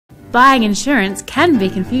buying insurance can be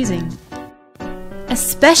confusing,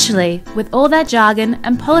 especially with all that jargon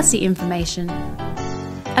and policy information.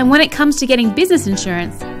 And when it comes to getting business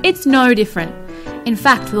insurance, it's no different. In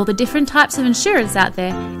fact, with all the different types of insurance out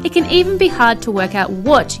there, it can even be hard to work out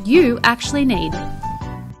what you actually need.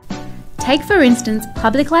 Take, for instance,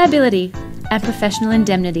 public liability and professional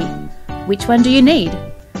indemnity. Which one do you need?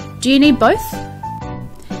 Do you need both?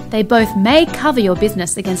 They both may cover your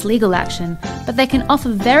business against legal action, but they can offer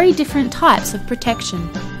very different types of protection.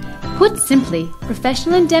 Put simply,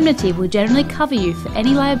 professional indemnity will generally cover you for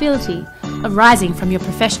any liability arising from your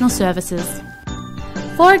professional services.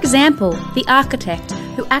 For example, the architect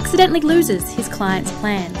who accidentally loses his client's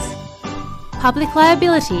plans. Public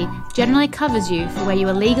liability generally covers you for where you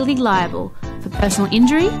are legally liable for personal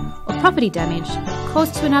injury or property damage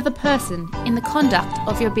caused to another person in the conduct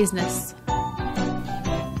of your business.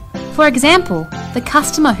 For example, the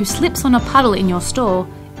customer who slips on a puddle in your store,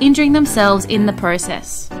 injuring themselves in the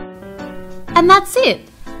process. And that's it.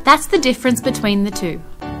 That's the difference between the two.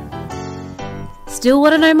 Still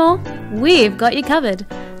want to know more? We've got you covered.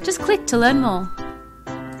 Just click to learn more.